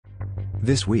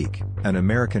This week, an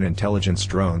American intelligence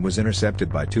drone was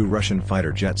intercepted by two Russian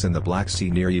fighter jets in the Black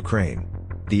Sea near Ukraine.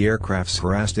 The aircrafts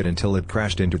harassed it until it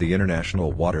crashed into the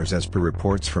international waters as per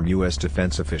reports from U.S.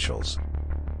 defense officials.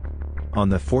 On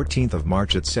the 14th of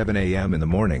March at 7 a.m. in the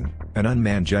morning, an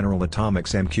unmanned General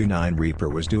Atomics MQ-9 Reaper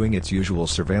was doing its usual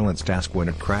surveillance task when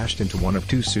it crashed into one of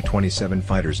two Su-27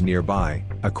 fighters nearby,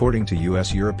 according to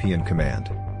U.S. European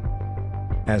Command.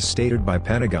 As stated by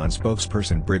Pentagon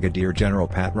spokesperson Brigadier General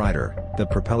Pat Ryder, the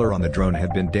propeller on the drone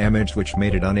had been damaged, which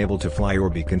made it unable to fly or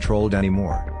be controlled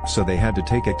anymore, so they had to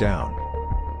take it down.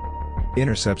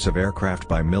 Intercepts of aircraft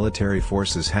by military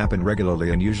forces happen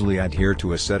regularly and usually adhere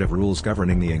to a set of rules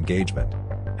governing the engagement.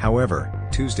 However,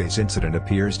 Tuesday's incident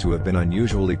appears to have been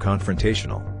unusually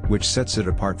confrontational, which sets it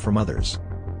apart from others.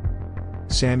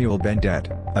 Samuel Bendet,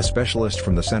 a specialist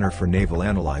from the Center for Naval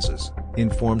Analysis,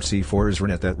 informed C4's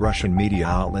that Russian media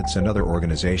outlets and other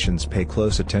organizations pay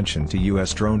close attention to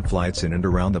U.S. drone flights in and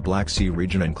around the Black Sea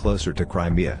region and closer to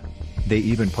Crimea. They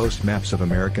even post maps of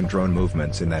American drone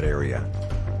movements in that area.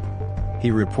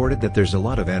 He reported that there's a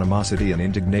lot of animosity and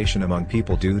indignation among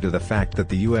people due to the fact that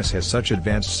the U.S. has such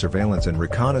advanced surveillance and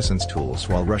reconnaissance tools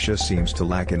while Russia seems to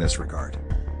lack in this regard.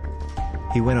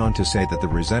 He went on to say that the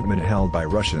resentment held by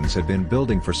Russians had been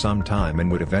building for some time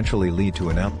and would eventually lead to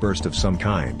an outburst of some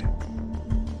kind.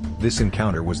 This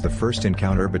encounter was the first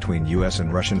encounter between U.S.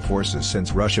 and Russian forces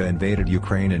since Russia invaded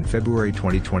Ukraine in February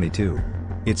 2022.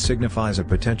 It signifies a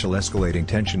potential escalating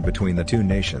tension between the two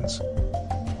nations.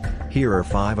 Here are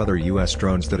 5 other U.S.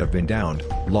 drones that have been downed,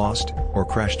 lost, or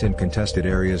crashed in contested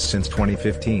areas since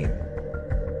 2015.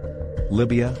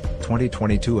 Libya,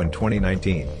 2022 and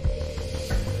 2019.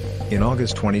 In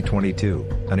August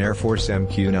 2022, an Air Force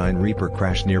MQ-9 Reaper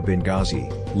crashed near Benghazi,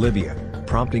 Libya,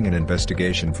 prompting an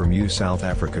investigation from U.S. South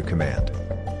Africa Command.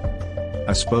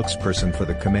 A spokesperson for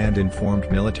the command informed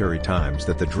Military Times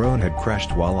that the drone had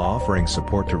crashed while offering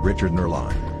support to Richard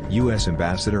Nerlon, U.S.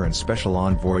 Ambassador and Special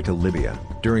Envoy to Libya,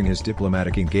 during his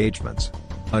diplomatic engagements.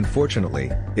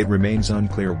 Unfortunately, it remains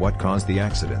unclear what caused the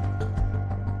accident.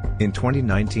 In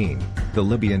 2019, the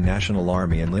Libyan National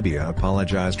Army in Libya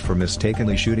apologized for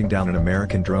mistakenly shooting down an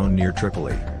American drone near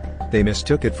Tripoli. They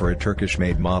mistook it for a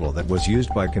Turkish-made model that was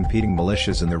used by competing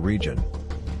militias in the region.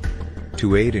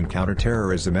 To aid in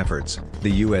counter-terrorism efforts, the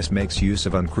U.S. makes use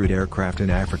of uncrewed aircraft in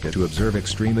Africa to observe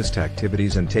extremist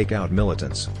activities and take out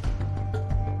militants.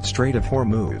 Strait of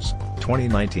Hormuz,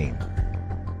 2019.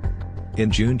 In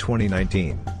June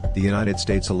 2019, the United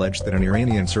States alleged that an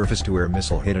Iranian surface-to-air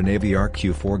missile hit a Navy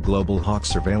MQ-9 Global Hawk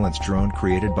surveillance drone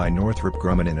created by Northrop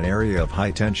Grumman in an area of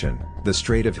high tension, the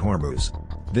Strait of Hormuz.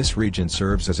 This region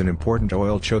serves as an important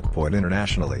oil choke point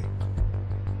internationally.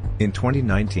 In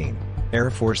 2019, Air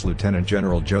Force Lieutenant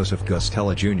General Joseph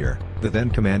Gustella Jr., the then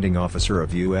commanding officer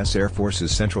of U.S. Air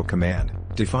Force's Central Command,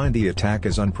 defined the attack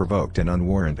as unprovoked and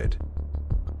unwarranted.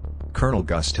 Colonel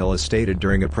Gustella stated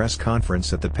during a press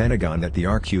conference at the Pentagon that the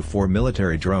MQ-9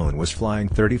 military drone was flying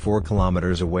 34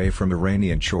 kilometers away from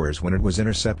Iranian shores when it was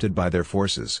intercepted by their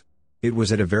forces. It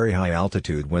was at a very high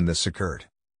altitude when this occurred.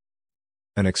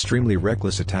 An extremely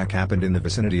reckless attack happened in the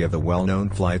vicinity of the well-known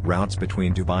flight routes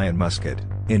between Dubai and Muscat,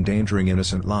 endangering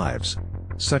innocent lives.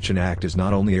 Such an act is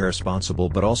not only irresponsible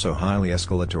but also highly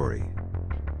escalatory.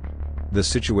 The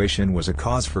situation was a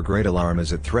cause for great alarm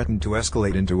as it threatened to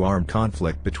escalate into armed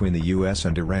conflict between the U.S.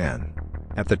 and Iran.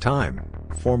 At the time,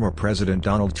 former President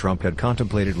Donald Trump had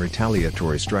contemplated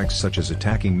retaliatory strikes such as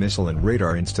attacking missile and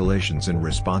radar installations in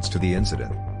response to the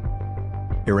incident.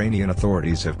 Iranian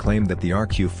authorities have claimed that the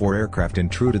MQ-9 aircraft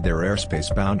intruded their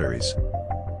airspace boundaries.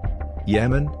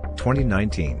 Yemen,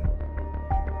 2019.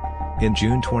 In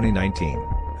June 2019,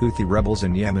 Houthi rebels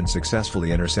in Yemen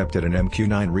successfully intercepted an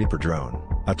MQ-9 Reaper drone,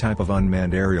 a type of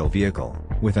unmanned aerial vehicle,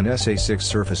 with an SA-6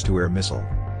 surface-to-air missile.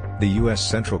 The U.S.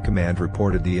 Central Command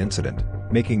reported the incident,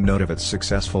 making note of its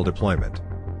successful deployment.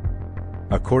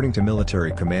 According to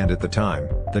Military Command at the time,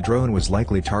 the drone was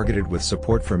likely targeted with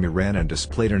support from Iran and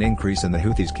displayed an increase in the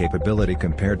Houthis' capability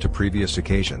compared to previous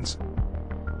occasions.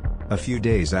 A few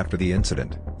days after the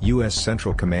incident, U.S.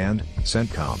 Central Command,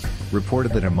 CENTCOM,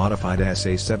 reported that a modified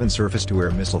SA-7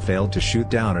 surface-to-air missile failed to shoot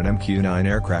down an MQ-9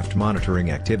 aircraft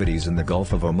monitoring activities in the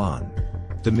Gulf of Oman.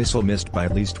 The missile missed by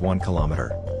at least 1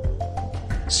 kilometer.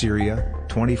 Syria,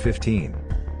 2015.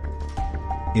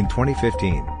 In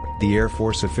 2015, the Air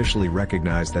Force officially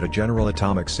recognized that a General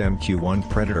Atomics MQ-9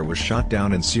 Predator was shot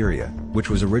down in Syria, which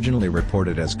was originally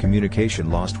reported as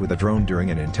communication lost with a drone during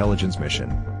an intelligence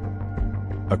mission.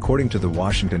 According to The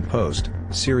Washington Post,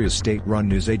 Syria's state-run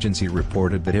news agency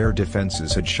reported that air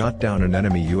defenses had shot down an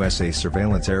enemy USA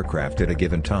surveillance aircraft at a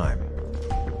given time.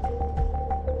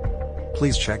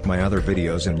 Please check my other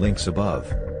videos and links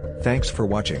above. Thanks for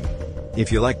watching.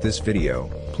 If you like this video,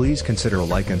 please consider a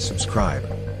like and subscribe.